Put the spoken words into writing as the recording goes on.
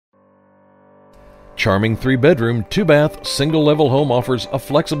charming 3-bedroom, 2-bath, single-level home offers a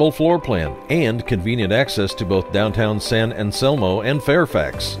flexible floor plan and convenient access to both downtown San Anselmo and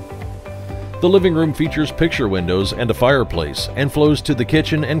Fairfax. The living room features picture windows and a fireplace and flows to the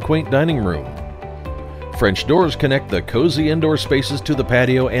kitchen and quaint dining room. French doors connect the cozy indoor spaces to the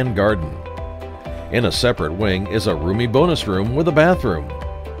patio and garden. In a separate wing is a roomy bonus room with a bathroom.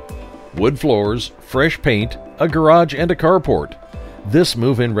 Wood floors, fresh paint, a garage, and a carport. This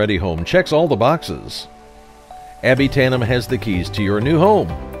move-in ready home checks all the boxes. Abby Tanem has the keys to your new home.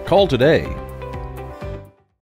 Call today.